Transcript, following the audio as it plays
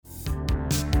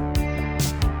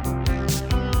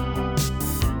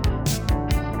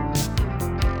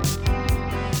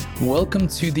Welcome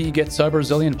to the Get Cyber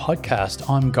Resilient podcast.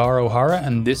 I'm Gar O'Hara,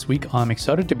 and this week I'm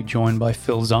excited to be joined by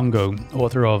Phil Zongo,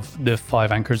 author of The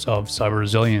 5 Anchors of Cyber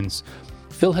Resilience.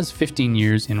 Phil has 15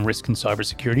 years in risk and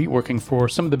cybersecurity, working for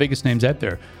some of the biggest names out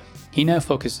there. He now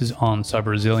focuses on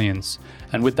cyber resilience,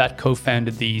 and with that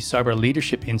co-founded the Cyber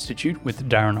Leadership Institute with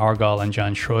Darren Argyle and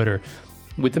Jan Schroeder,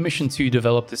 with the mission to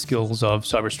develop the skills of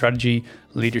cyber strategy,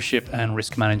 leadership, and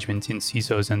risk management in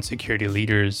CISOs and security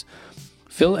leaders.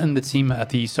 Phil and the team at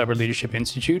the Cyber Leadership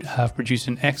Institute have produced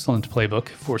an excellent playbook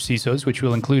for CISOs, which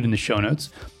we'll include in the show notes,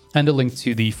 and a link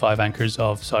to the 5 Anchors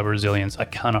of Cyber Resilience. I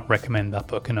cannot recommend that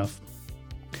book enough.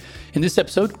 In this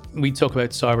episode, we talk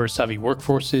about cyber-savvy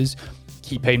workforces,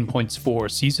 key pain points for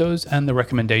CISOs, and the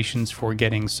recommendations for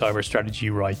getting cyber strategy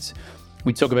right.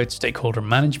 We talk about stakeholder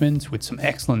management with some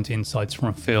excellent insights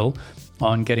from Phil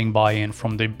on getting buy-in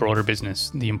from the broader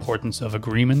business, the importance of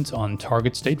agreement on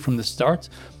target state from the start,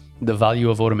 the value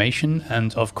of automation,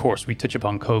 and of course, we touch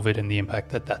upon COVID and the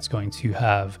impact that that's going to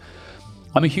have.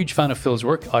 I'm a huge fan of Phil's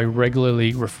work. I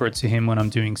regularly refer to him when I'm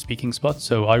doing speaking spots,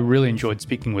 so I really enjoyed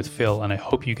speaking with Phil, and I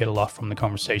hope you get a lot from the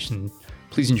conversation.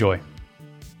 Please enjoy.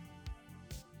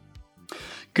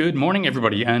 Good morning,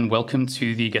 everybody, and welcome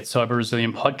to the Get Cyber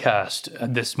Resilient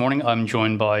podcast. This morning, I'm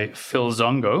joined by Phil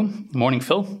Zongo. Morning,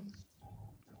 Phil.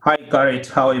 Hi, Garrett.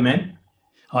 How are you, man?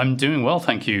 I'm doing well,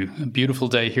 thank you. A beautiful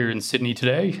day here in Sydney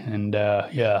today. And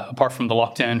apart from the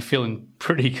lockdown, feeling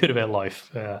pretty good about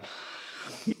life.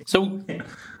 So,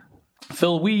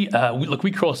 Phil, we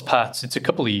crossed paths. It's a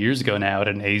couple of years ago now at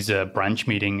an ASA branch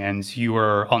meeting, and you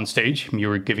were on stage. You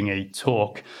were giving a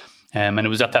talk. And it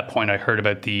was at that point I heard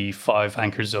about the 5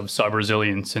 Anchors of Cyber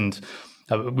Resilience. And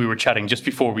we were chatting just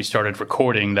before we started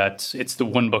recording that it's the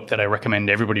one book that I recommend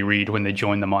everybody read when they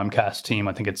join the Mimecast team.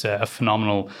 I think it's a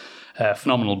phenomenal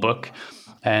book.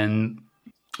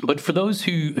 But for those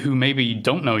who maybe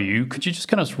don't know you, could you just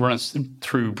kind of run us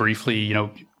through briefly,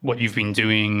 what you've been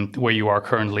doing, where you are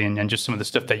currently, and just some of the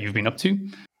stuff that you've been up to?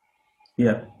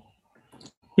 Yeah,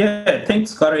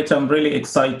 thanks, Garrett. I'm really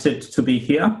excited to be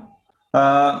here.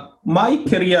 My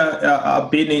career,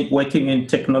 I've been working in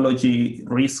technology,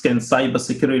 risk, and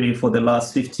cybersecurity for the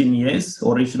last 15 years.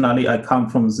 Originally, I come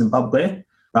from Zimbabwe.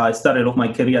 I started off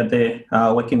my career there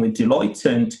working with Deloitte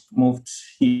and moved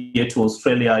here to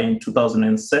Australia in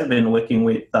 2007 working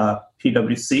with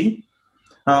PwC.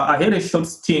 I had a short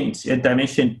stint at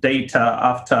Dimension Data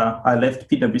after I left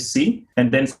PwC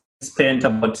and then spent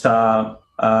about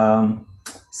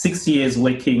 6 years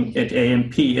working at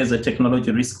AMP as a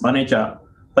technology risk manager.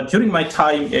 But during my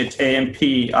time at AMP,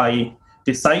 I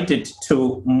decided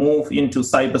to move into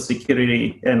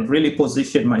cybersecurity and really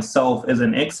position myself as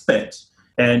an expert.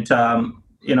 And,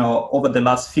 over the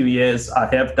last few years, I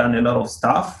have done a lot of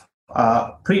stuff.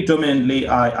 Predominantly,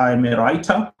 I'm a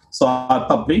writer. So I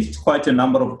published quite a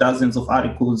number of dozens of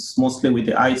articles, mostly with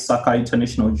the ISACA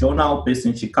International Journal based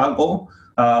in Chicago,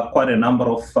 quite a number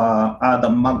of other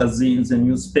magazines and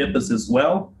newspapers as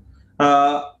well.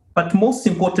 But most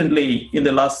importantly, in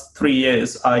the last 3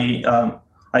 years,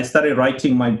 I started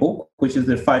writing my book, which is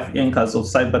The 5 Anchors of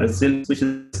Cyber Resilience, which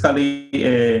is basically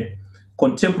a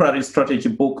contemporary strategy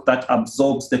book that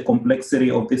absorbs the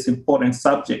complexity of this important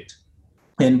subject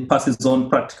and passes on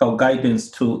practical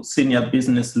guidance to senior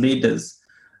business leaders.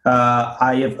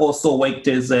 I have also worked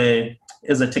as a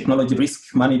technology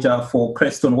risk manager for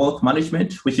Creston Wealth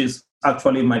Management, which is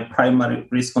actually my primary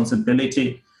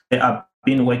responsibility. I've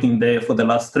been working there for the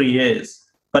last 3 years.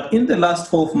 But in the last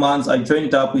 12 months, I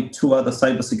joined up with 2 other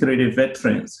cybersecurity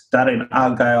veterans, Darren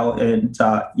Argyle and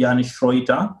Jan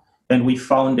Schroeder. And we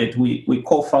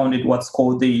co-founded what's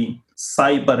called the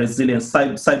Cyber Resilience,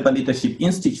 Cyber Leadership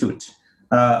Institute,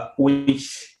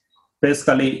 which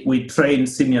basically we train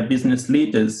senior business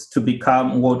leaders to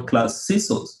become world-class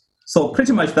CISOs. So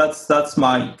pretty much that's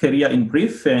my career in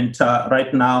brief. And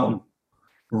right now,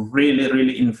 really,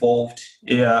 really involved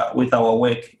with our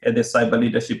work at the Cyber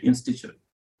Leadership Institute.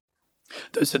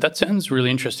 So that sounds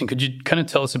really interesting. Could you kind of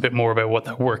tell us a bit more about what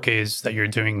that work is that you're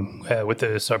doing with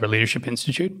the Cyber Leadership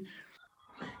Institute?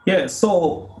 Yeah,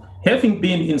 so having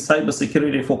been in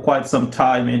cybersecurity for quite some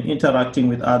time and interacting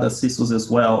with other CISOs as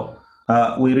well,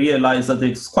 we realized that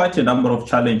there's quite a number of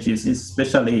challenges,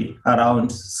 especially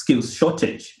around skills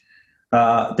shortage.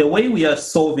 The way we are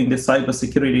solving the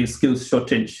cybersecurity skills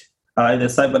shortage at the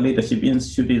Cyber Leadership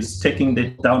Institute is taking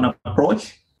the down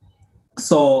approach.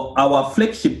 So our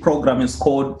flagship program is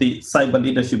called the Cyber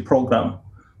Leadership Program,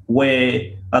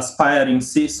 where aspiring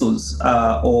CISOs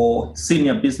or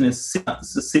senior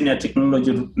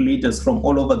technology leaders from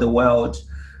all over the world,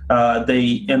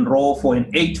 they enroll for an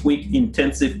 8-week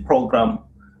intensive program,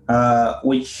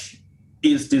 which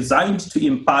is designed to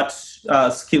impart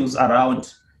skills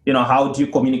around, how do you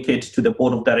communicate to the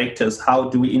board of directors? How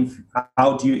do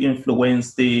you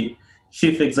influence the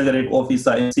chief executive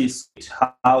officer and C-suite?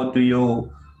 How do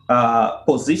you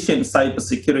position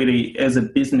cybersecurity as a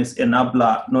business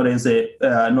enabler, not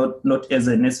as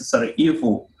a necessary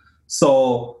evil?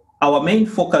 So our main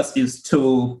focus is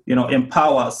to,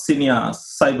 empower senior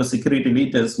cybersecurity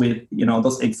leaders with,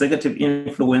 those executive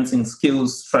influencing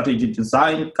skills, strategy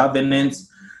design, governance,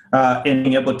 and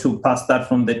being able to pass that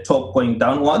from the top going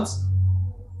downwards.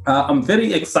 I'm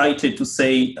very excited to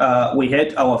say we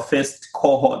had our first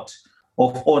cohort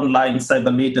of online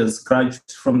cyber leaders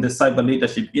graduate from the Cyber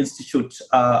Leadership Institute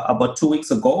about 2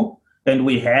 weeks ago. And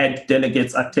we had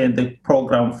delegates attend the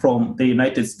program from the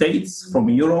United States, from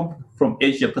Europe, from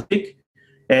Asia Pacific,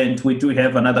 and we do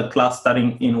have another class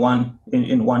starting in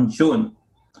 1 June.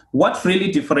 What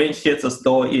really differentiates us,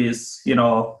 though, is with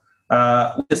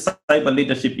the Cyber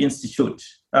Leadership Institute,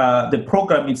 the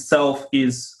program itself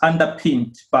is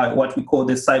underpinned by what we call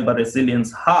the Cyber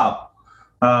Resilience Hub,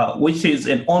 which is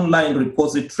an online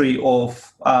repository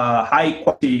of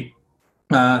high-quality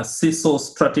CISO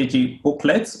strategy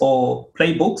booklets or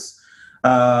playbooks,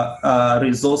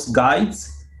 resource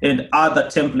guides, and other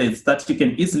templates that you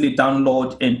can easily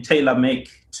download and tailor-make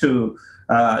to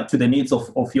the needs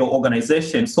of your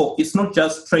organization. So it's not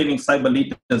just training cyber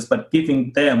leaders, but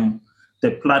giving them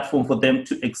the platform for them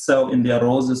to excel in their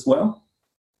roles as well.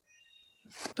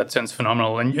 That sounds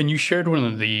phenomenal. And you shared one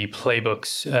of the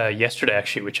playbooks yesterday,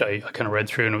 actually, which I kind of read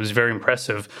through, and it was very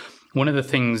impressive. One of the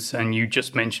things, and you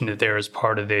just mentioned it there as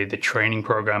part of the training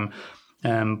program,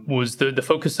 was the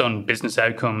focus on business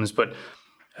outcomes, but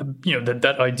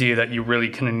that idea that you really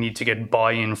kind of need to get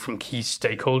buy-in from key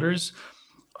stakeholders.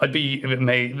 It'd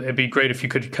be great if you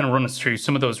could kind of run us through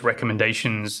some of those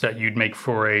recommendations that you'd make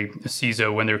for a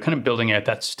CISO when they're kind of building out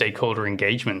that stakeholder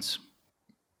engagements.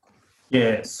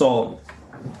 Yeah, so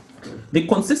the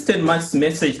consistent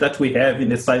message that we have in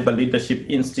the Cyber Leadership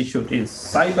Institute is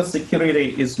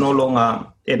cybersecurity is no longer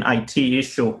an IT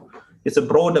issue. It's a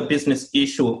broader business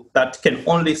issue that can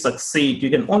only succeed. You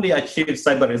can only achieve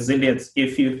cyber resilience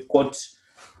if you've got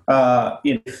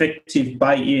effective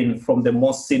buy-in from the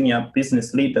most senior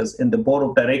business leaders and the board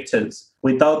of directors.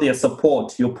 Without their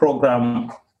support, your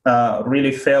program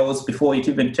really fails before it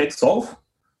even takes off.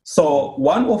 So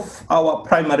one of our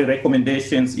primary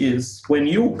recommendations is when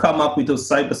you come up with a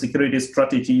cybersecurity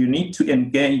strategy, you need to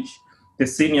engage the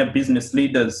senior business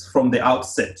leaders from the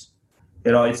outset.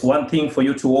 It's one thing for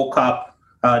you to walk up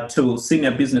to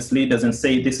senior business leaders and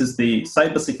say, this is the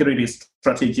cybersecurity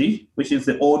strategy, which is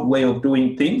the old way of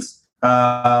doing things.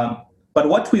 But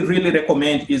what we really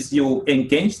recommend is you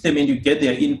engage them and you get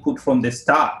their input from the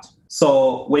start.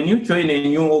 So when you join a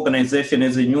new organization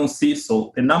as a new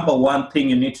CISO, the number one thing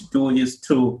you need to do is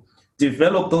to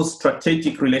develop those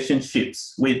strategic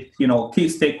relationships with key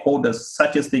stakeholders,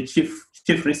 such as the chief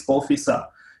risk officer,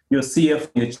 your CF,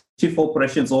 your chief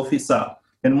operations officer,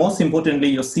 and most importantly,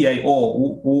 your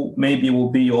CIO, who maybe will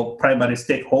be your primary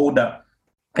stakeholder.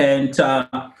 And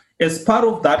as part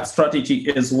of that strategy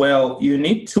as well, you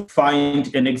need to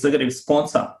find an executive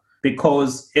sponsor.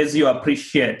 Because as you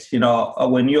appreciate,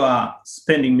 when you are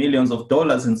spending millions of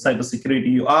dollars in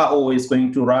cybersecurity, you are always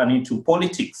going to run into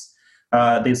politics.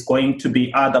 There's going to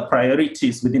be other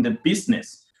priorities within the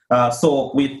business.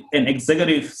 So with an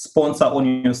executive sponsor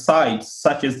on your side,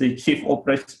 such as the chief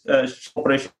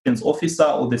operations officer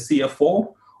or the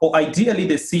CFO, or ideally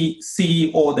the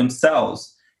CEO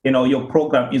themselves, your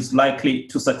program is likely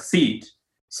to succeed.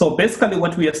 So basically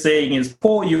what we are saying is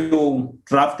before you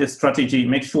draft a strategy,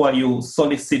 make sure you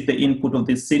solicit the input of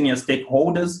the senior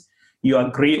stakeholders, you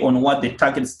agree on what the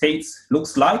target states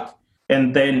looks like,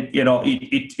 and then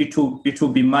it will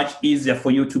be much easier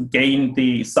for you to gain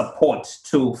the support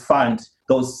to fund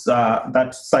those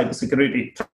that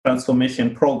cybersecurity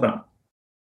transformation program.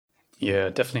 Yeah,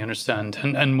 definitely understand.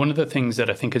 And one of the things that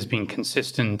I think has been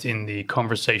consistent in the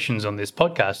conversations on this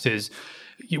podcast is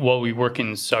while we work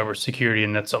in cybersecurity,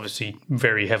 and that's obviously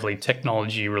very heavily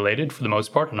technology related for the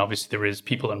most part, and obviously there is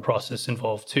people and process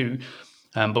involved too.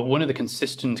 But one of the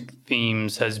consistent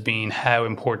themes has been how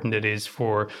important it is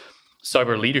for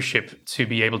cyber leadership to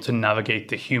be able to navigate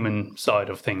the human side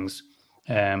of things,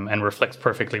 and reflects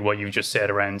perfectly what you've just said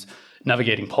around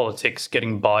navigating politics,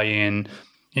 getting buy-in,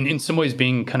 and in some ways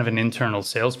being kind of an internal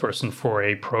salesperson for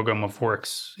a program of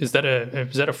works. Is that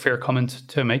a fair comment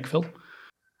to make, Phil?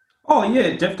 Oh,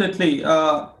 yeah, definitely.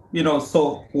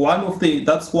 So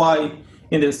that's why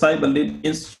in the Cyber Lead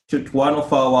Institute,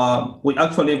 we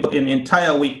actually have an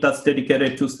entire week that's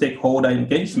dedicated to stakeholder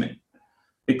engagement,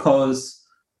 because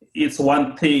it's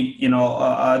one thing.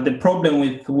 The problem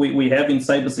we have in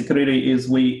cybersecurity is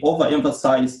we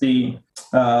overemphasize the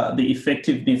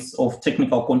effectiveness of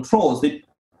technical controls.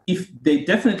 If they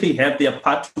definitely have their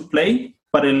part to play,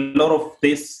 but a lot of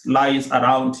this lies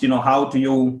around, how do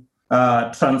you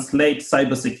translate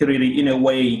cybersecurity in a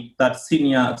way that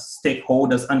senior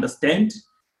stakeholders understand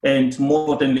and more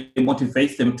importantly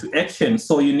motivates them to action.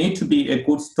 So you need to be a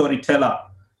good storyteller.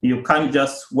 You can't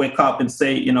just wake up and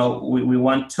say, we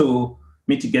want to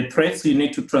mitigate threats. You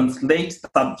need to translate the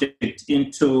subject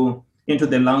into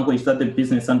the language that the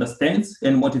business understands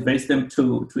and motivates them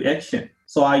to action.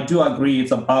 So I do agree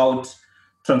it's about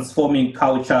transforming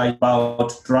culture,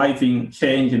 about driving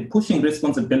change and pushing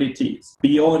responsibilities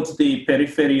beyond the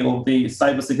periphery of the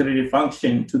cybersecurity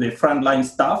function to the frontline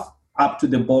staff up to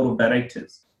the board of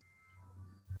directors.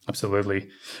 Absolutely.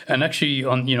 And actually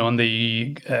on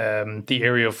the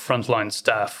area of frontline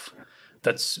staff,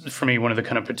 that's for me one of the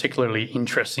kind of particularly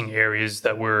interesting areas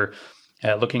that we're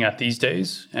looking at these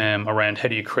days, around how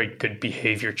do you create good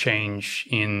behavior change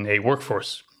in a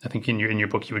workforce. I think in your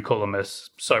book you would call them a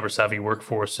cyber savvy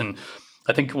workforce. And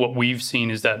I think what we've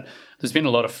seen is that there's been a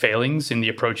lot of failings in the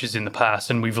approaches in the past,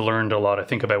 and we've learned a lot, I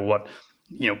think, about what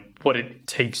it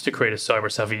takes to create a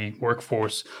cyber savvy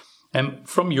workforce. And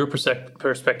from your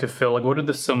perspective, Phil, what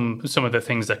are some of the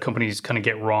things that companies kind of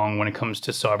get wrong when it comes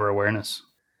to cyber awareness?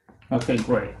 Okay,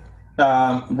 great.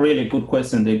 Really good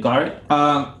question there, Garrett.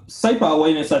 Cyber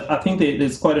awareness, I think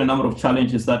there's quite a number of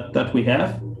challenges that we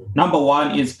have. Number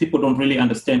one is people don't really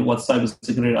understand what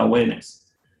cybersecurity awareness.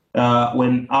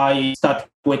 When I start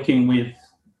working with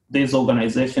these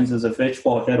organizations as a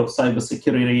virtual head of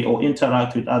cybersecurity or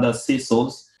interact with other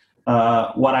CISOs,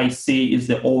 what I see is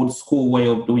the old school way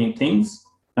of doing things,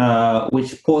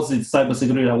 which poses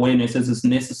cybersecurity awareness as its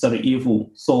necessary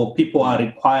evil. So people are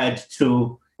required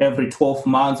to, every 12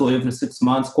 months or every 6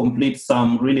 months, complete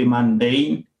some really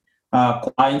mundane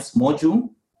compliance module.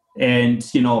 And,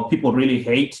 people really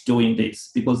hate doing this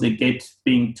because they get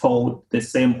being told the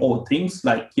same old things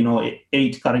like,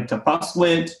 8-character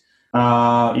password,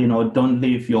 don't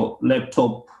leave your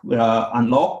laptop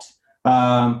unlocked.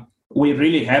 We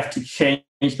really have to change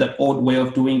that old way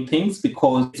of doing things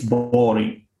because it's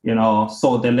boring,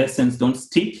 so the lessons don't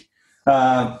stick.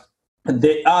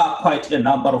 There are quite a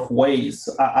number of ways.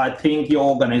 I think your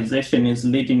organization is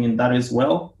leading in that as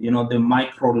well. The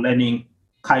micro learning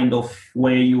kind of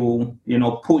where you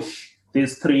push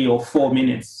these 3 or 4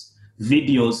 minutes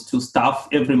videos to staff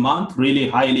every month, really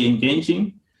highly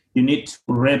engaging. You need to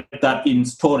wrap that in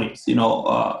stories.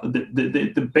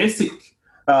 The basic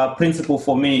principle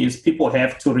for me is people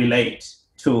have to relate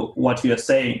to what you're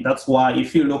saying. That's why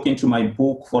if you look into my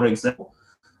book, for example,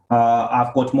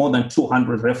 I've got more than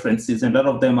 200 references, and a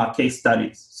lot of them are case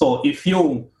studies. So if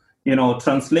you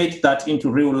translate that into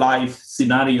real life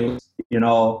scenarios,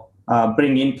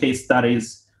 bring in case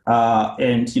studies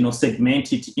and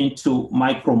segment it into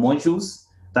micro modules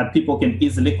that people can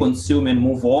easily consume and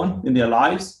move on in their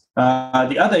lives.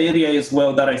 The other area as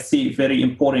well that I see very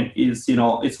important is,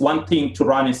 it's one thing to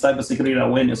run a cybersecurity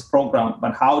awareness program,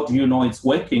 but how do you know it's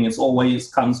working? It always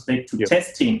comes back to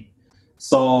testing.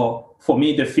 So for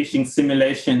me, the phishing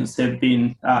simulations have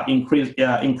been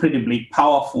incredibly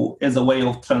powerful as a way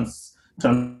of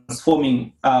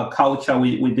transforming culture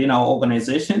within our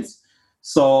organizations.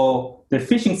 So the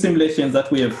phishing simulations that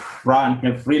we have run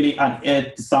have really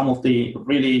unearthed some of the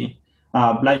really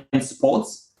blind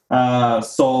spots.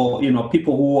 So,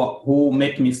 people who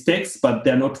make mistakes, but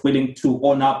they're not willing to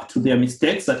own up to their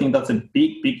mistakes. I think that's a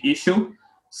big, big issue.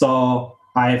 So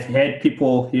I've had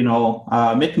people,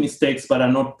 make mistakes, but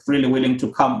are not really willing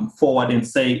to come forward and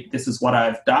say, this is what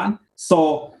I've done.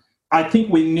 So I think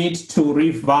we need to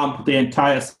revamp the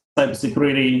entire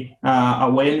cybersecurity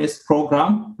awareness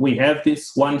program. We have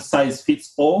this one size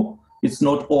fits all. It's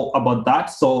not all about that.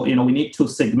 So, we need to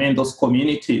segment those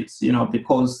communities,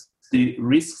 because the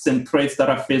risks and threats that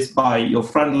are faced by your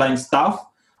frontline staff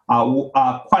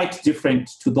are quite different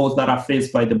to those that are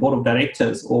faced by the board of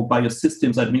directors or by your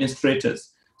systems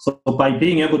administrators. So by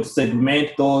being able to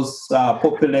segment those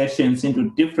populations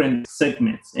into different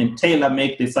segments and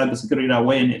tailor-make the cybersecurity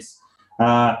awareness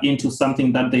into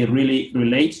something that they really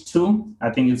relate to, I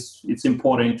think it's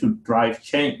important to drive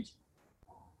change.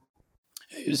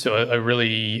 So I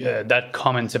really, that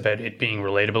comment about it being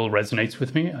relatable resonates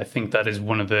with me. I think that is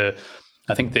one of the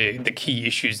key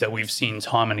issues that we've seen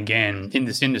time and again in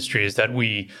this industry is that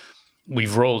we've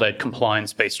rolled out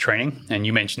compliance-based training. And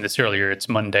you mentioned this earlier, it's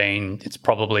mundane. It's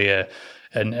probably a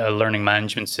learning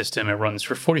management system. It runs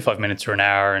for 45 minutes or an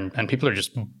hour and people are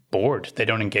just bored. They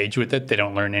don't engage with it. They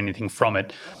don't learn anything from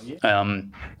it.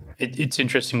 It's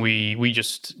interesting. We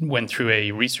just went through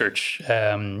a research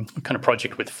kind of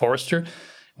project with Forrester,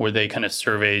 where they kind of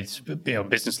surveyed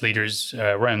business leaders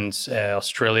around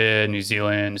Australia, New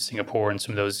Zealand, Singapore, and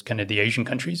some of those kind of the Asian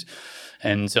countries,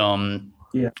 and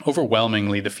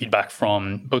overwhelmingly the feedback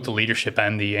from both the leadership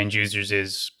and the end users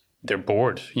is they're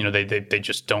bored. They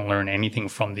just don't learn anything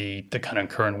from the kind of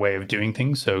current way of doing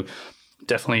things. So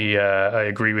definitely, I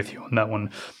agree with you on that one.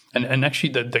 And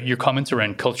actually, your comments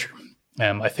around culture.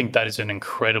 I think that is an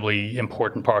incredibly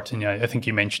important part. And I think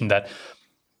you mentioned that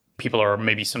people are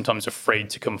maybe sometimes afraid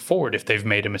to come forward if they've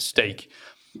made a mistake.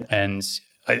 Yeah. And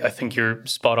I think you're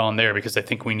spot on there, because I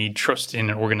think we need trust in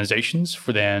organizations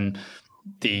for then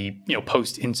the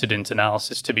post-incident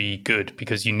analysis to be good,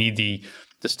 because you need the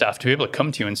staff to be able to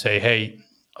come to you and say, hey,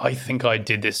 I think I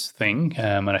did this thing,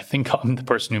 and I think I'm the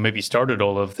person who maybe started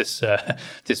all of this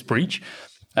this breach.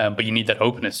 But you need that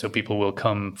openness so people will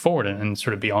come forward and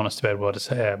sort of be honest about what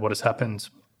has happened.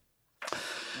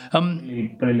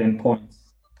 Brilliant points.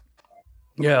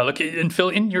 Yeah, look, and Phil,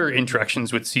 in your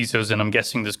interactions with CISOs, and I'm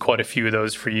guessing there's quite a few of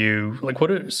those for you, like what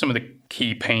are some of the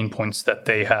key pain points that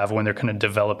they have when they're kind of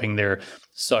developing their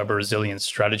cyber resilience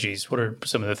strategies? What are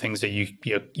some of the things that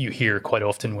you hear quite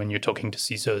often when you're talking to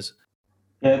CISOs?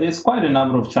 Yeah, there's quite a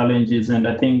number of challenges, and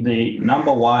I think the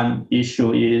number one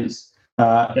issue is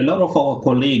a lot of our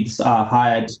colleagues are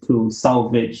hired to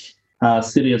salvage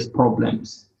serious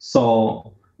problems.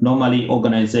 So normally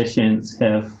organizations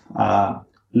have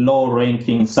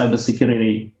low-ranking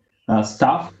cybersecurity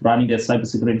staff running their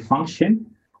cybersecurity function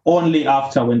only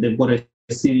after when they've got a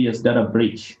serious data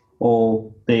breach,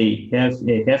 or they have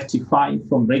a hefty fine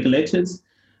from regulators,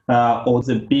 or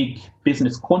the big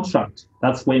business contract.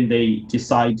 That's when they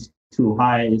decide to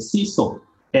hire a CISO.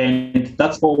 And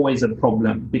that's always a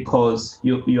problem, because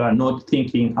you are not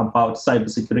thinking about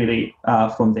cybersecurity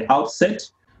from the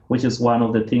outset, which is one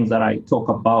of the things that I talk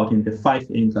about in the 5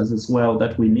 anchors as well,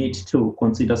 that we need to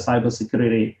consider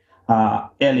cybersecurity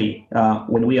early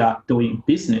when we are doing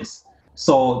business.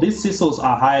 So these CISOs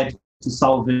are hired to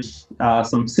salvage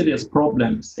some serious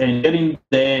problems, and getting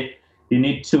there, you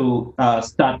need to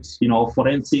start,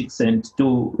 forensics and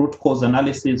do root cause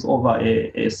analysis over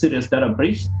a serious data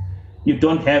breach. You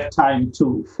don't have time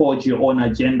to forge your own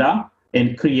agenda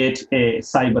and create a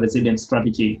cyber resilience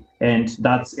strategy. And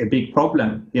that's a big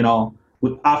problem.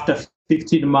 After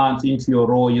 15 months into your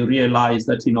role, you realize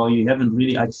that, you haven't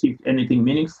really achieved anything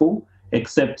meaningful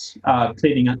except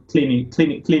cleaning up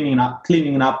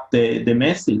the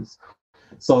messes.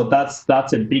 So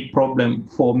that's a big problem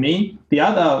for me. The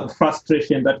other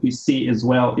frustration that we see as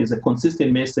well is a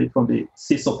consistent message from the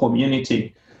CISO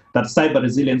community that cyber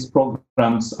resilience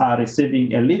programs are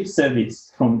receiving a lip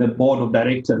service from the board of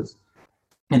directors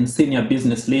and senior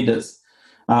business leaders.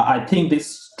 I think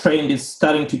this trend is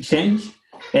starting to change.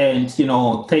 And,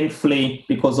 thankfully,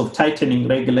 because of tightening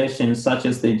regulations such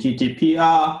as the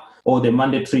GDPR or the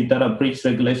mandatory data breach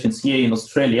regulations here in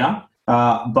Australia.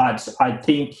 But I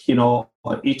think, we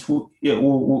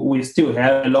still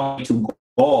have a long way to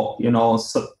go.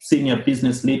 Senior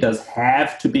business leaders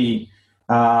have to be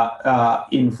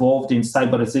involved in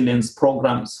cyber resilience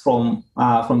programs from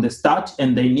the start,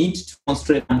 and they need to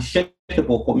demonstrate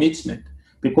unshakable commitment,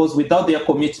 because without their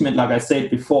commitment, like I said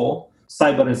before,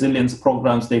 cyber resilience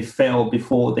programs, they fail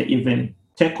before they even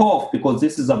take off, because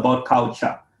this is about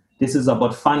culture. This is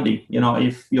about funding.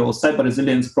 If your cyber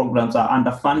resilience programs are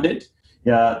underfunded,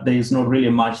 there is not really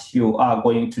much you are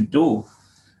going to do.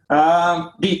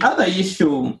 The other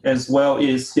issue as well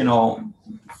is,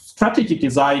 strategy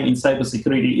design in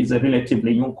cybersecurity is a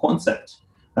relatively new concept.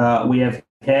 We have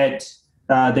had,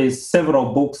 there's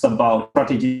several books about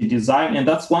strategy design, and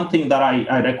that's one thing that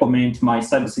I recommend my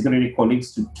cybersecurity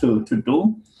colleagues to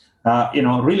do.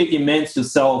 Really immerse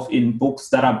yourself in books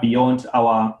that are beyond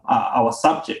our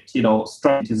subject.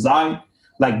 Strategy design,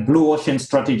 like Blue Ocean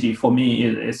Strategy, for me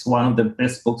is one of the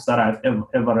best books that I've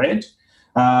ever read.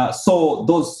 So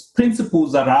those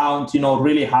principles around,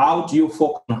 really how do you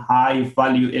focus on high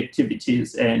value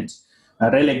activities and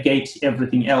relegate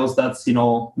everything else that's,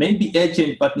 maybe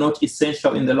urgent but not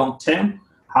essential in the long term?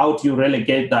 How do you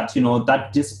relegate that?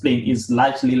 That discipline is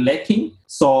largely lacking.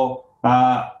 So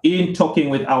in talking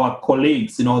with our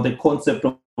colleagues, the concept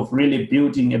of really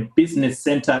building a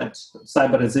business-centered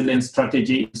cyber resilience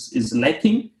strategy is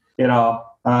lacking.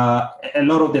 A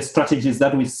lot of the strategies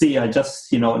that we see are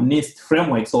just, NIST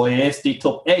frameworks or ASD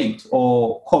Top 8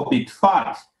 or COVID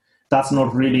 5. That's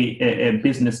not really a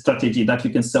business strategy that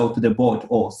you can sell to the board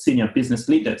or senior business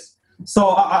leaders.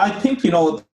 So I think,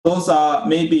 those are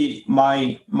maybe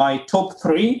my top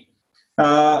 3.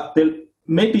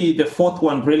 Maybe the fourth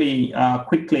one really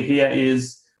quickly here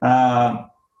is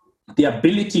the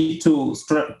ability to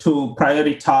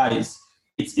prioritize,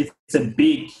 it's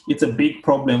a big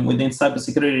problem within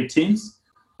cybersecurity teams.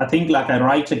 I think, like I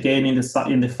write again in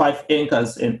the 5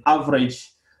 anchors, an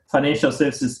average financial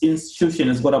services institution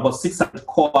has got about 600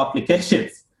 core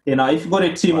applications. If you've got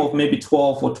a team of maybe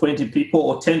 12 or 20 people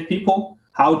or 10 people,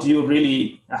 how do you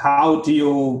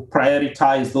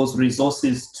prioritize those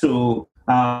resources to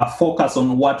focus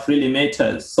on what really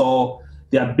matters? So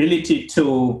the ability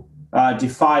to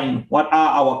define what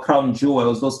are our crown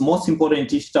jewels, those most important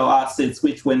digital assets,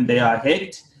 which when they are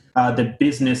hacked, the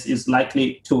business is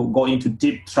likely to go into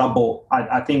deep trouble.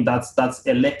 I think that's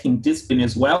a lacking discipline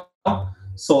as well.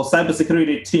 So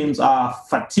cybersecurity teams are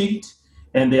fatigued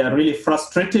and they are really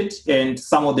frustrated, and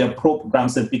some of their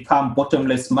programs have become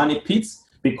bottomless money pits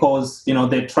because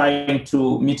they're trying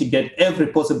to mitigate every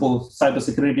possible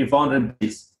cybersecurity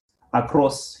vulnerabilities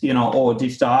across all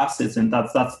digital assets, and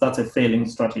that's a failing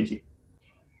strategy.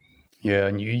 Yeah,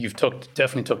 and you've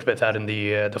definitely talked about that in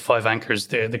the 5 anchors,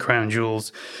 the crown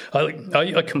jewels.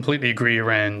 I completely agree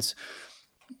around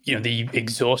the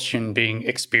exhaustion being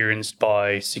experienced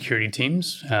by security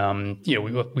teams.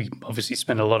 We obviously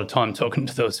spend a lot of time talking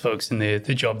to those folks in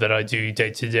the job that I do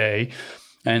day to day,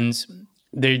 and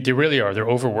they really are. They're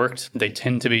overworked. They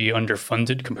tend to be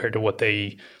underfunded compared to what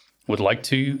they would like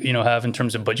to have in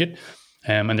terms of budget.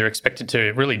 And they're expected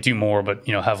to really do more, but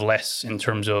have less in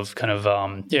terms of kind of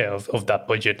of that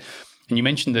budget. And you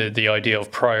mentioned the idea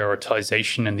of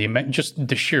prioritization and just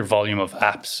the sheer volume of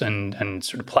apps and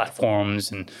sort of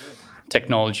platforms and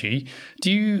technology.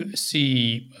 Do you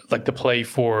see like the play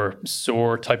for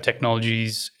SOAR type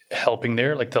technologies helping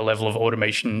there, like the level of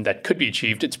automation that could be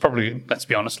achieved? It's probably, let's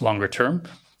be honest, longer term.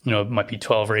 It might be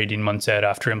 12 or 18 months out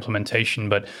after implementation,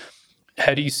 but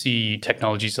how do you see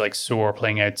technologies like SOAR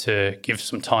playing out to give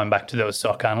some time back to those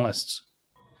SOC analysts?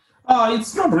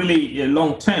 It's not really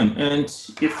long term. And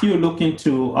if you look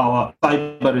into our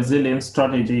cyber resilience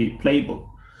strategy playbook,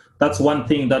 that's one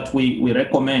thing that we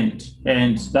recommend.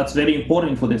 And that's very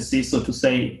important for the CISO to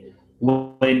say,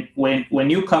 when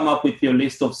you come up with your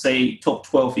list of, say, top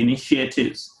 12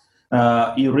 initiatives,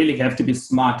 you really have to be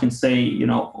smart and say,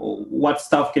 what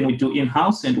stuff can we do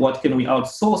in-house and what can we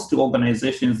outsource to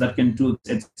organizations that can do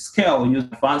at scale, use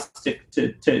advanced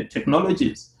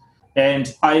technologies.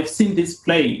 And I've seen this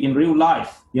play in real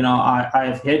life.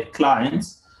 I've had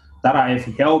clients that I've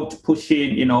helped push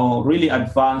in, really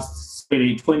advanced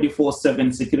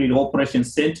 24/7 security operation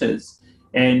centers,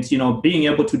 and being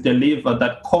able to deliver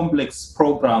that complex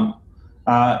program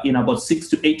in about 6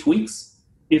 to 8 weeks.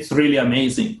 It's really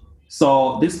amazing.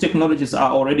 So these technologies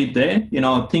are already there.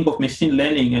 Think of machine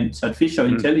learning and artificial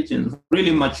intelligence,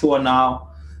 really mature now.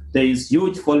 There is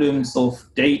huge volumes of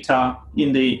data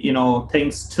in the,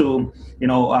 thanks to,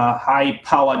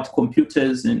 high-powered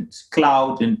computers and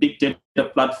cloud and big data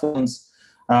platforms.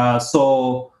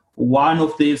 So one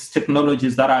of these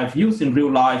technologies that I've used in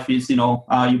real life is,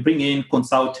 you bring in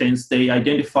consultants, they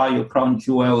identify your crown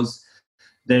jewels,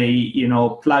 they,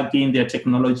 plug in their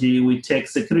technology. We take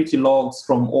security logs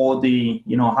from all the,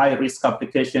 high-risk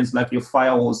applications like your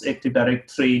firewalls, Active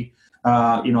Directory,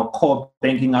 core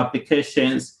banking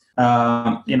applications.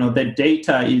 The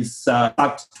data is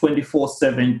up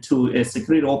 24/7 to a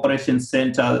security operations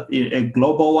center, a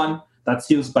global one that's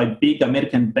used by big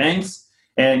American banks.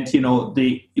 And,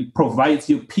 it provides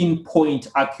you pinpoint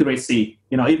accuracy.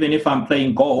 Even if I'm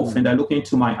playing golf and I look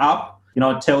into my app,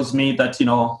 it tells me that,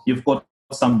 you've got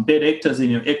some bad actors in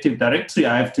your Active Directory.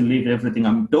 I have to leave everything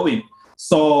I'm doing.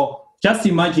 So just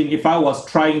imagine if I was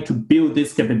trying to build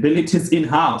these capabilities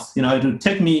in-house, it would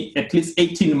take me at least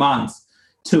 18 months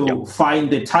to find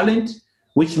the talent,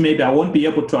 which maybe I won't be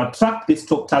able to attract this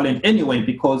top talent anyway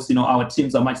because, our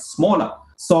teams are much smaller.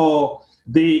 So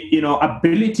the,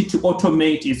 ability to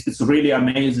automate is really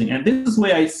amazing. And this is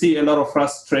where I see a lot of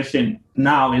frustration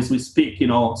now as we speak,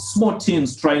 small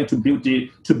teams trying to build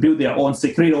their own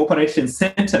security operations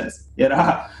centers.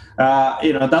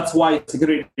 That's why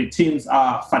security teams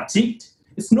are fatigued.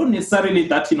 It's not necessarily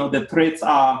that, the threats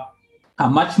are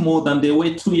much more than they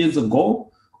were 2 years ago.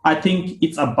 I think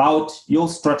it's about your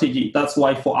strategy. That's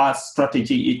why for us,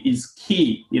 strategy is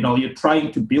key. You're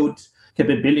trying to build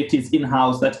capabilities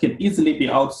in-house that can easily be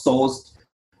outsourced,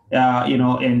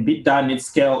 and be done at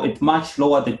scale at much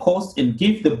lower the cost and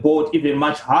give the board even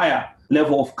much higher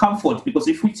level of comfort. Because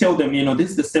if we tell them, this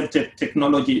is the same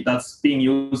technology that's being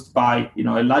used by,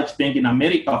 a large bank in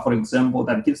America, for example,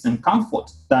 that gives them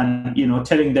comfort than,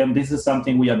 telling them this is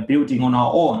something we are building on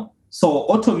our own. So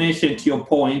automation, to your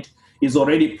point, is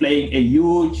already playing a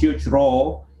huge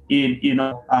role in,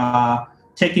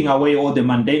 taking away all the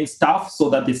mundane stuff so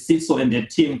that the CISO and the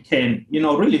team can,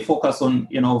 really focus on,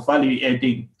 value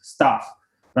adding stuff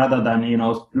rather than,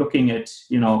 looking at,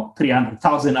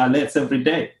 300,000 alerts every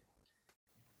day.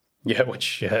 Yeah,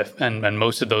 and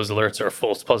most of those alerts are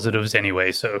false positives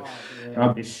anyway. So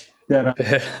rubbish.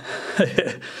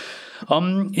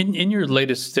 In your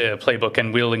latest playbook,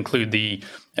 and we'll include the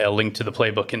link to the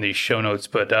playbook in the show notes,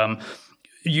 but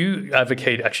you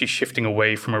advocate actually shifting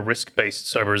away from a risk-based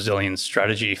cyber resilience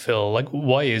strategy, Phil. Like,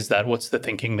 why is that? What's the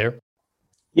thinking there?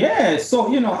 Yeah,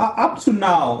 so, up to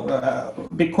now,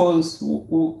 because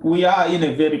we are in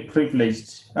a very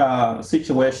privileged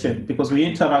situation, because we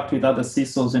interact with other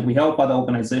CISOs and we help other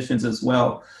organizations as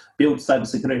well build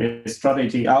cybersecurity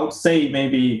strategy. I would say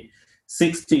maybe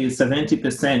 60,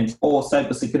 70% all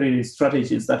cybersecurity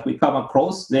strategies that we come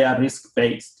across, they are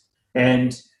risk-based.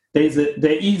 And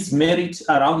there is merit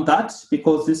around that,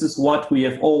 because this is what we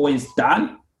have always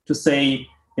done, to say,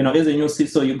 as a new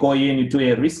CISO, you go in, you do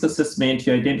a risk assessment,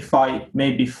 you identify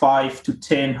maybe 5 to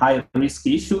 10 high-risk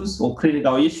issues or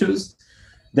critical issues.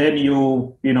 Then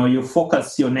you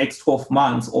focus your next 12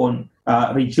 months on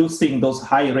reducing those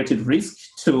high-rated risks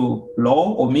to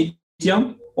low or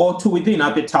medium or to within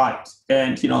appetite.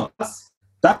 And,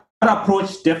 that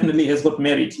approach definitely has got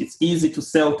merit. It's easy to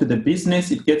sell to the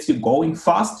business. It gets you going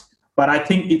fast. But I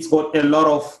think it's got a lot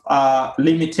of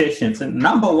limitations. And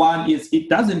number one is it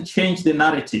doesn't change the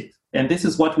narrative. And this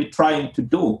is what we're trying to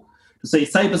do. To say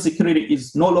cybersecurity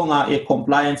is no longer a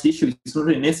compliance issue. It's not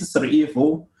a necessary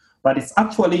evil, but it's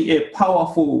actually a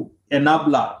powerful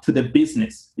enabler to the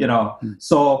business.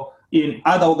 So in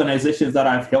other organizations that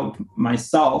I've helped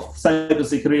myself,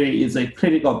 cybersecurity is a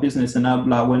critical business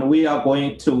enabler. When we are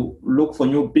going to look for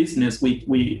new business, we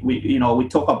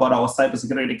talk about our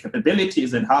cybersecurity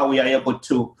capabilities and how we are able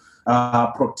to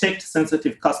protect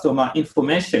sensitive customer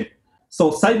information.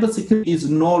 So cybersecurity is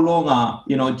no longer,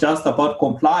 just about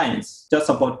compliance, just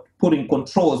about putting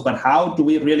controls, but how do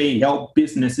we really help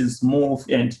businesses move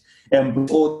and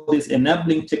all this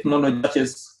enabling technology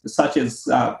such as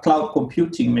cloud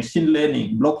computing, machine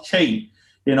learning, blockchain,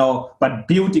 but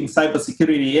building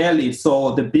cybersecurity early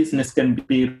so the business can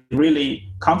be really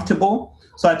comfortable.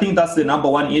 So I think that's the number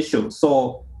one issue.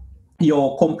 So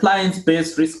your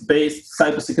compliance-based, risk-based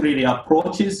cybersecurity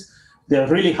approaches, they're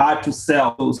really hard to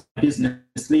sell to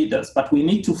business leaders, but we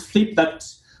need to flip that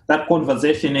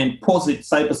conversation and posit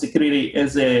cybersecurity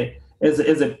as a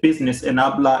business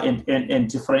enabler and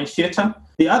differentiator.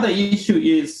 The other issue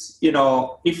is,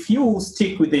 if you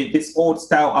stick with this old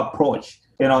style approach,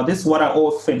 this is what I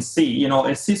often see. A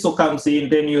CISO comes in,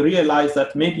 then you realize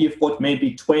that maybe you've got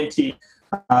 20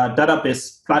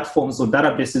 database platforms or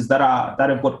databases that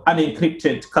have got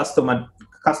unencrypted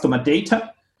customer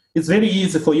data. It's very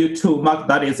easy for you to mark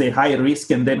that as a high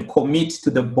risk and then commit to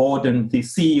the board and the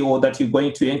CEO that you're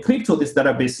going to encrypt all these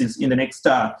databases in the next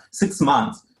 6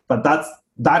 months. But that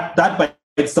by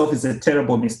itself is a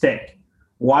terrible mistake.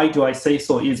 Why do I say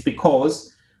so? Is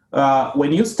because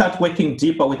when you start working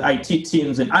deeper with IT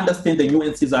teams and understand the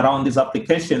nuances around these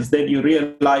applications, then you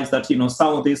realize that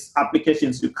some of these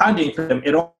applications you can't encrypt them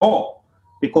at all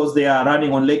because they are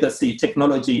running on legacy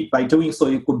technology. By doing so,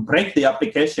 you could break the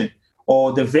application,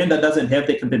 or the vendor doesn't have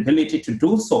the capability to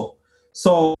do so.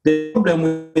 So the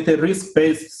problem with a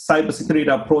risk-based cybersecurity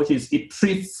approach is it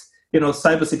treats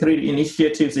cybersecurity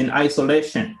initiatives in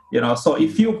isolation. So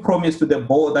if you promise to the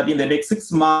board that in the next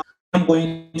 6 months I'm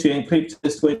going to encrypt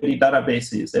these 20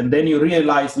 databases, and then you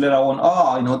realize later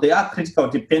on, there are critical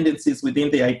dependencies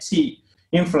within the IT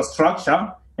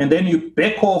infrastructure, and then you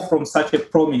back off from such a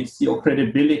promise, your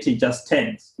credibility just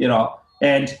tanks.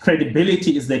 And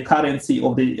credibility is the currency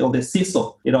of the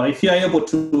CISO. If you are able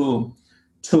to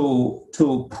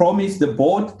promise the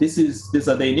board, these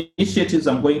are the initiatives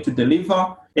I'm going to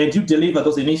deliver, and you deliver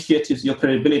those initiatives, your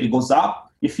credibility goes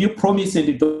up. If you promise and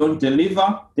you don't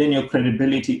deliver, then your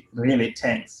credibility really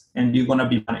tanks, and you're going to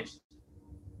be punished.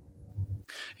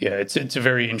 Yeah, it's a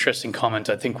very interesting comment.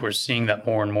 I think we're seeing that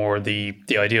more and more. The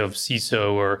idea of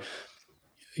CISO or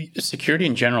security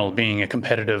in general being a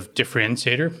competitive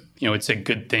differentiator, it's a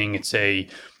good thing. It's a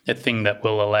thing that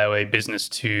will allow a business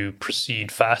to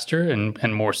proceed faster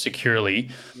and more securely.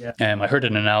 Yeah. I heard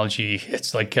an analogy.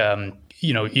 It's like,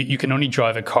 you can only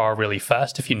drive a car really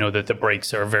fast if you know that the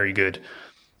brakes are very good.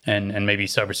 And maybe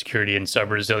cybersecurity and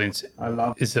cyber resilience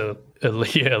is a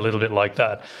little bit like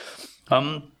that.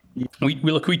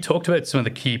 We talked about some of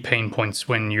the key pain points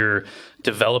when you're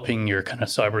developing your kind of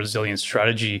cyber resilience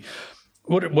strategy.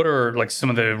 What are like some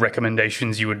of the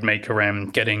recommendations you would make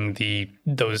around getting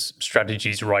those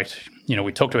strategies right?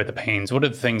 We talked about the pains. What are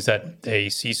the things that a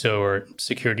CISO or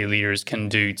security leaders can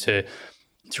do to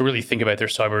to really think about their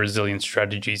cyber resilience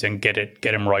strategies and get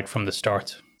them right from the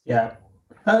start? Yeah.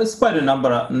 It's quite a number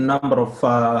of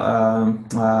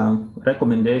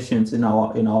recommendations in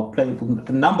our playbook.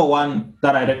 Number one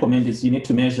that I recommend is you need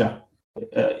to measure.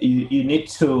 You need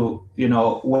to,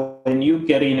 when you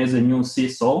get in as a new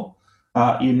CISO,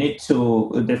 you need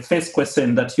to, the first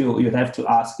question that you have to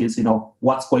ask is,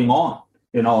 what's going on?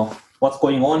 What's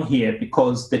going on here?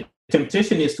 Because the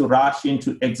temptation is to rush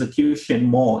into execution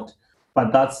mode,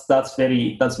 but that's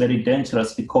very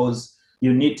dangerous, because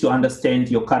you need to understand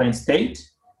your current state.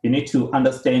 You need to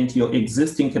understand your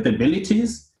existing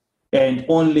capabilities, and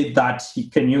only that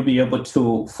can you be able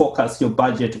to focus your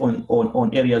budget on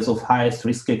areas of highest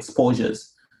risk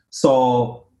exposures.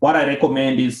 So what I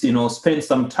recommend is, spend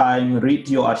some time, read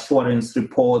your assurance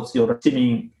reports, your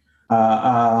routine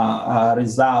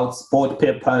results, board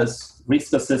papers,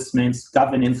 risk assessments,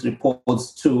 governance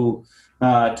reports to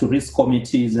risk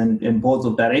committees and boards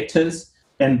of directors.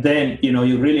 And then,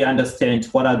 you really understand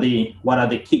what are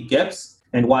the key gaps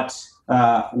and what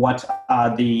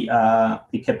are the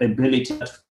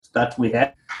capabilities that we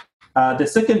have. The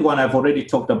second one I've already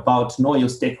talked about: know your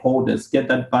stakeholders. Get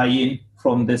that buy-in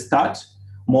from the start,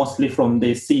 mostly from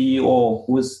the CEO,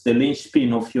 who's the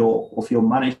linchpin of your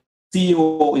management.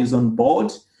 CEO is on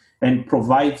board and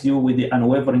provides you with the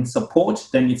unwavering support.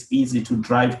 Then it's easy to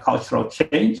drive cultural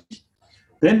change.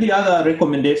 Then the other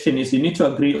recommendation is you need to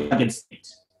agree on target state.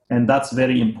 And that's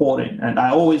very important. And I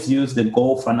always use the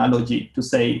golf analogy to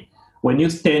say, when you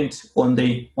stand on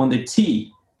the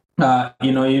tee,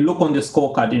 you look on the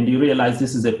scorecard and you realize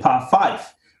this is a par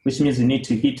 5, which means you need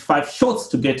to hit 5 shots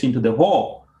to get into the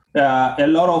hole. A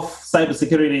lot of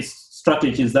cybersecurity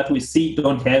strategies that we see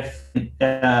don't have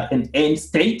an end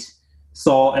state.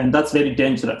 So, and that's very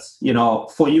dangerous.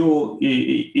 For you,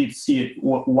 it's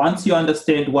once you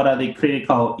understand what are the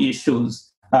critical issues,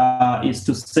 is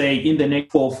to say, in the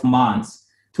next 12 months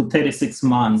to 36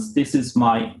 months, this is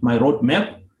my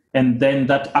roadmap. And then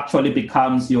that actually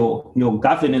becomes your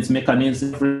governance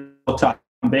mechanism. Every quarter I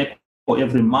come back, or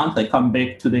every month I come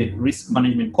back to the risk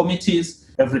management committees.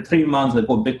 Every 3 months I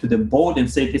go back to the board and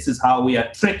say, this is how we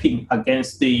are tracking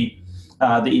against the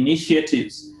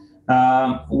initiatives.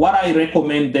 What I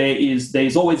recommend there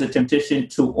is always a temptation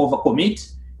to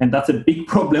overcommit. And that's a big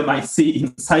problem I see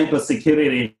in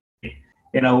cybersecurity.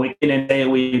 We can say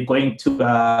we're going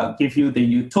to give you the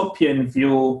utopian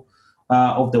view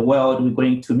of the world. We're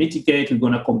going to mitigate. We're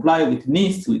going to comply with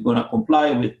NIST. We're going to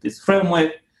comply with this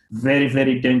framework. Very,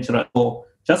 very dangerous. So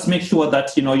just make sure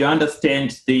that you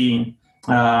understand the.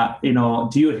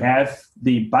 Do you have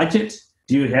the budget?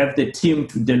 Do you have the team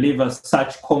to deliver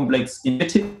such complex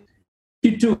initiatives?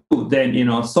 If you do, then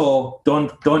So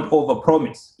don't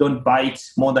overpromise. Don't bite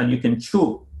more than you can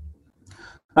chew.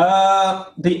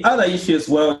 The other issue as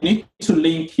well, you need to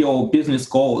link your business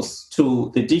goals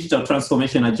to the digital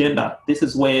transformation agenda. This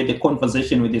is where the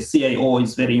conversation with the CIO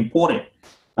is very important.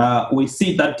 We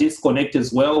see that disconnect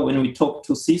as well when we talk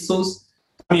to CISOs.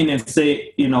 Come in and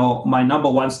say, my number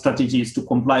one strategy is to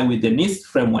comply with the NIST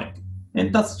framework.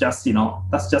 And that's just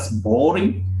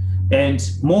boring. And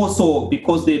more so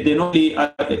because they're not really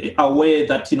aware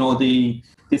that,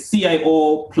 the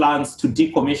CIO plans to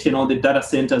decommission all the data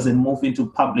centers and move into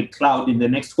public cloud in the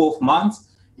next 12 months.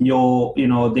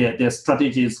 Their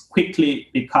strategies quickly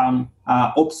become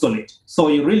obsolete. So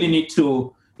you really need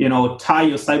to, tie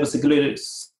your cybersecurity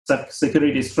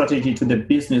strategy to the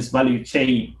business value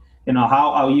chain.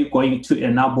 How are you going to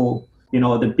enable,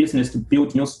 the business to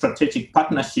build new strategic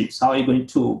partnerships? How are you going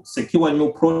to secure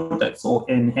new products or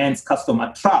enhance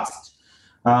customer trust?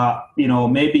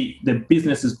 Maybe the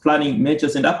business is planning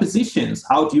mergers and acquisitions.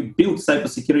 How do you build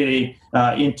cybersecurity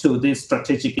into these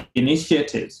strategic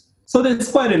initiatives? So there's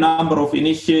quite a number of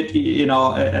initiatives,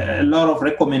 a lot of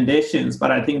recommendations, but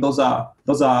I think those are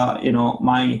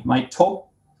my top.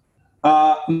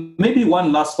 Maybe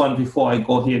one last one before I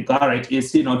go here, Garrett,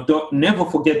 is never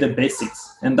forget the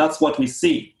basics, and that's what we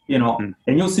see. A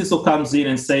new CISO comes in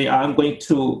and say, I'm going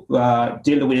to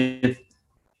deal with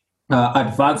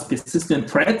advanced persistent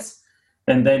threats,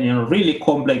 and then really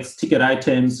complex ticket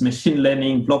items, machine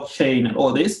learning, blockchain, and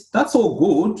all this. That's all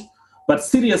good, but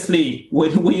seriously,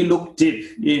 when we look deep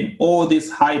in all these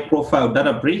high-profile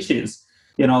data breaches,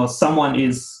 someone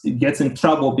gets in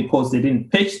trouble because they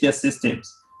didn't patch their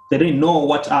systems. They didn't know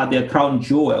what are their crown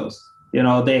jewels.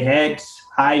 They had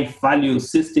high-value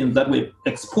systems that were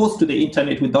exposed to the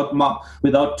internet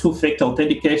without two-factor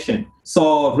authentication.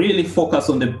 So really focus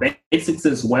on the basics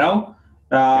as well.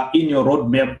 in your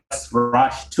roadmap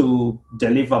rush to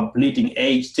deliver bleeding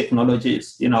edge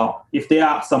technologies. If there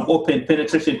are some open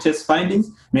penetration test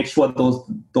findings, make sure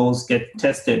those get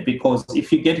tested, because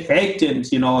if you get hacked and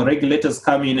regulators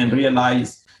come in and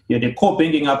realize the core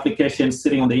banking application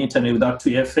sitting on the internet without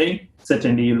 2FA,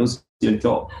 certainly you lose your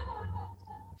job.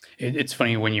 It's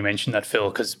funny when you mention that, Phil,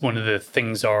 because one of the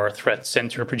things our threat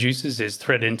center produces is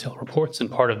threat intel reports,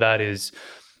 and part of that is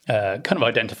kind of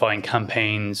identifying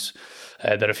campaigns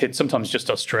that have hit sometimes just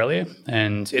Australia.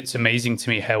 And it's amazing to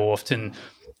me how often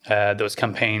those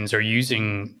campaigns are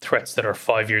using threats that are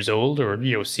 5 years old, or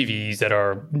CVEs that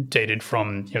are dated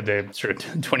from the sort of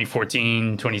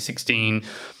 2014, 2016.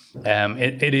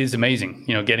 It is amazing,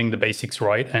 getting the basics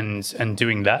right and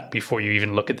doing that before you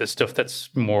even look at the stuff that's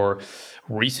more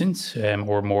recent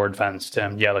or more advanced. I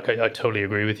totally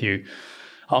agree with you.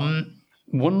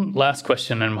 One last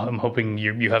question, and I'm hoping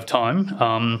you have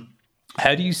time.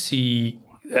 How do you see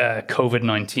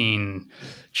COVID-19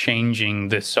 changing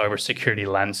the cybersecurity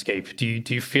landscape? Do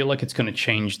you feel like it's going to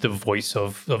change the voice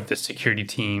of the security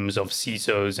teams, of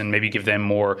CISOs, and maybe give them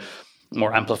more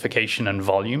amplification and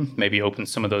volume, maybe open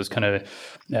some of those kind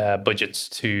of budgets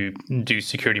to do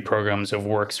security programs of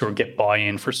works or get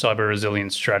buy-in for cyber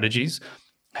resilience strategies?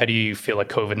 How do you feel like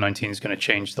COVID-19 is going to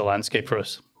change the landscape for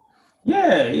us?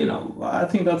 Yeah, I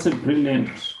think that's a brilliant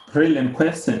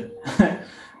question.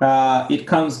 It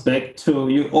comes back to,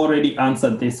 you already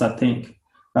answered this, I think,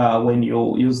 when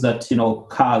you use that,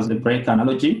 cars, the brake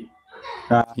analogy.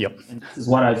 Yep. And this is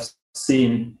what I've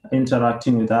seen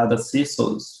interacting with other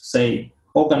CISOs, say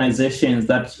organizations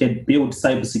that had built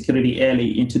cybersecurity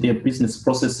early into their business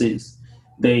processes.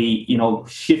 They,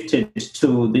 shifted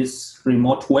to this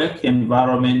remote work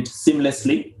environment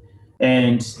seamlessly,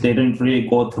 and they didn't really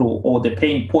go through all the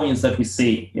pain points that we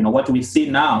see. What we see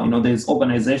now, there's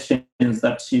organizations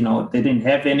that, they didn't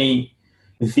have any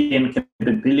VPN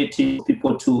capability,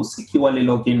 people to securely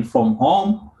log in from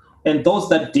home. And those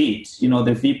that did, the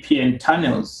VPN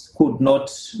tunnels could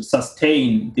not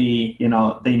sustain they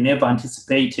never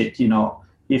anticipated,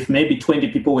 if maybe 20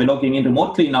 people were logging in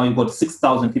remotely, now you've got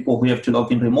 6,000 people who have to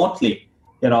log in remotely,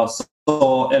 So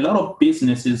a lot of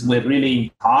businesses were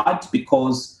really hard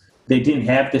because they didn't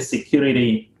have the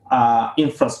security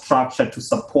infrastructure to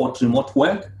support remote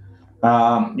work. A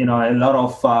lot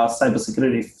of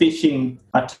cybersecurity phishing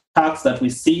attacks that we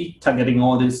see targeting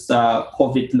all these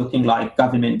COVID looking like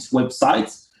government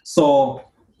websites. So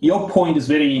your point is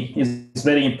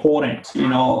very important.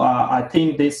 I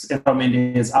think this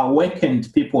environment has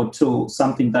awakened people to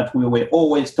something that we were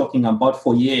always talking about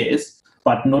for years,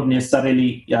 but not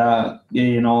necessarily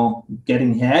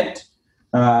getting ahead.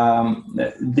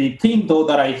 The thing though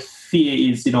that I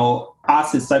fear is,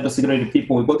 us as cybersecurity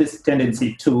people, we've got this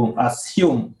tendency to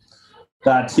assume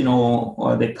that,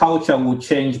 the culture will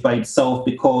change by itself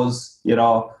because,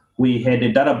 we had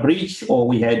a data breach, or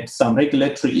we had some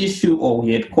regulatory issue, or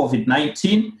we had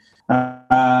COVID-19.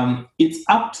 It's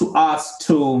up to us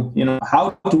to,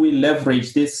 how do we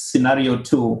leverage this scenario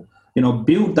to,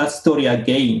 build that story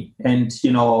again and,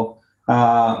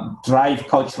 drive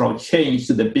cultural change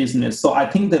to the business. So I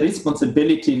think the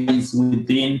responsibility is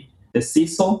within the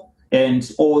CISO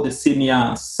and all the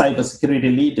senior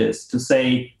cybersecurity leaders to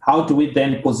say, how do we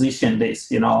then position this,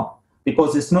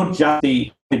 because it's not just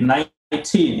the COVID-19,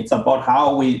 it's about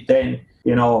how we then,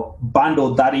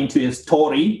 bundle that into a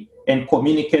story and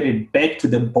communicate it back to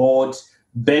the board,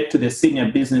 back to the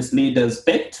senior business leaders,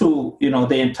 back to,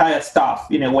 the entire staff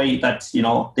in a way that,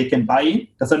 they can buy in.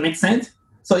 Does that make sense?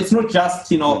 So it's not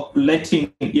just,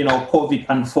 letting, COVID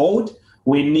unfold.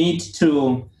 We need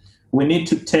to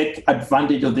take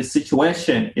advantage of the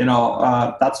situation.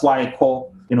 That's why I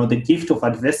call, the gift of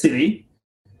adversity,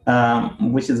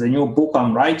 which is a new book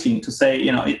I'm writing, to say,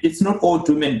 it's not all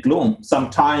doom and gloom.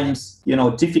 Sometimes,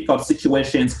 difficult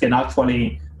situations can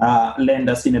actually land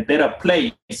us in a better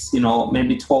place,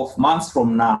 maybe 12 months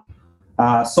from now.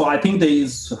 So I think there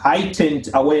is heightened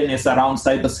awareness around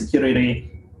cybersecurity.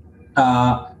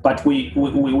 But we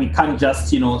can't just,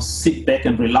 sit back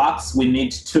and relax. We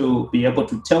need to be able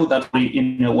to tell that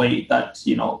in a way that,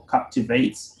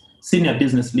 captivates senior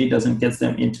business leaders and gets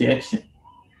them into action.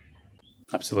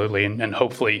 Absolutely. And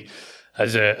hopefully,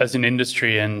 as an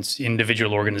industry and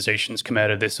individual organizations come out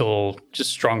of this all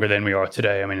just stronger than we are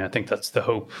today. I mean, I think that's the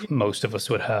hope most of us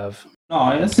would have.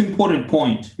 No, that's an important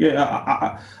point.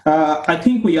 Yeah, I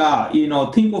think we are.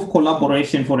 Think of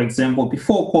collaboration, for example.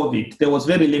 Before COVID, there was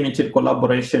very limited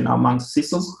collaboration amongst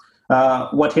CISOs.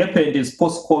 What happened is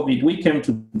post-COVID, we came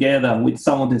together with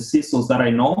some of the CISOs that I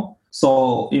know,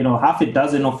 So, half a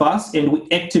dozen of us, and we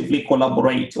actively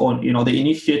collaborate on, the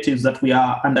initiatives that we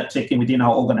are undertaking within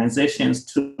our organizations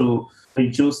to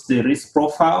reduce the risk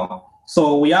profile.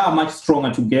 So we are much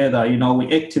stronger together.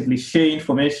 We actively share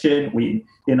information. We,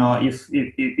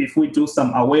 if we do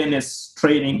some awareness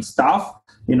training stuff,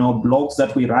 blogs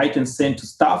that we write and send to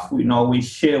staff, we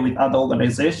share with other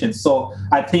organizations. So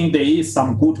I think there is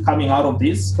some good coming out of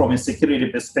this from a security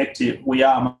perspective. We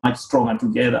are much stronger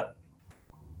together.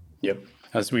 Yep,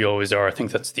 as we always are. I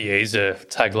think that's the ASA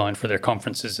tagline for their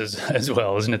conferences as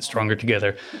well, isn't it? Stronger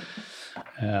together.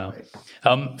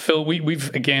 Phil,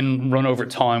 we've again run over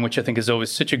time, which I think is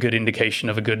always such a good indication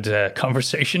of a good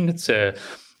conversation.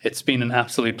 It's been an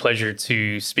absolute pleasure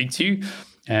to speak to you.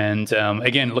 And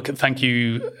again, thank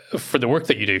you for the work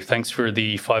that you do. Thanks for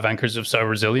the 5 Anchors of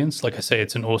Cyber Resilience. Like I say,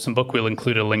 it's an awesome book. We'll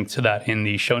include a link to that in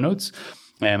the show notes.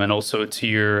 And also to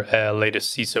your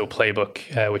latest CISO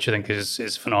playbook, which I think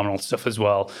is phenomenal stuff as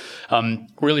well.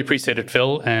 Really appreciate it,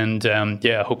 Phil. And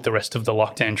I hope the rest of the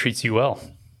lockdown treats you well.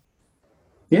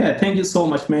 Yeah, thank you so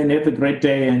much, man. Have a great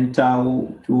day, and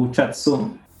we'll chat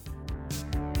soon.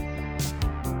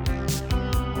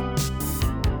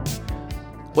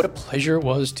 What a pleasure it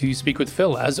was to speak with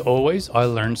Phil. As always, I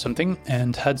learned something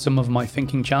and had some of my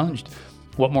thinking challenged.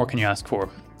 What more can you ask for?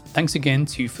 Thanks again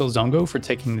to Phil Zongo for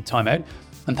taking the time out.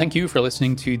 And thank you for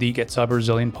listening to the Get Cyber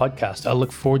Resilient podcast. I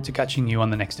look forward to catching you on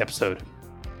the next episode.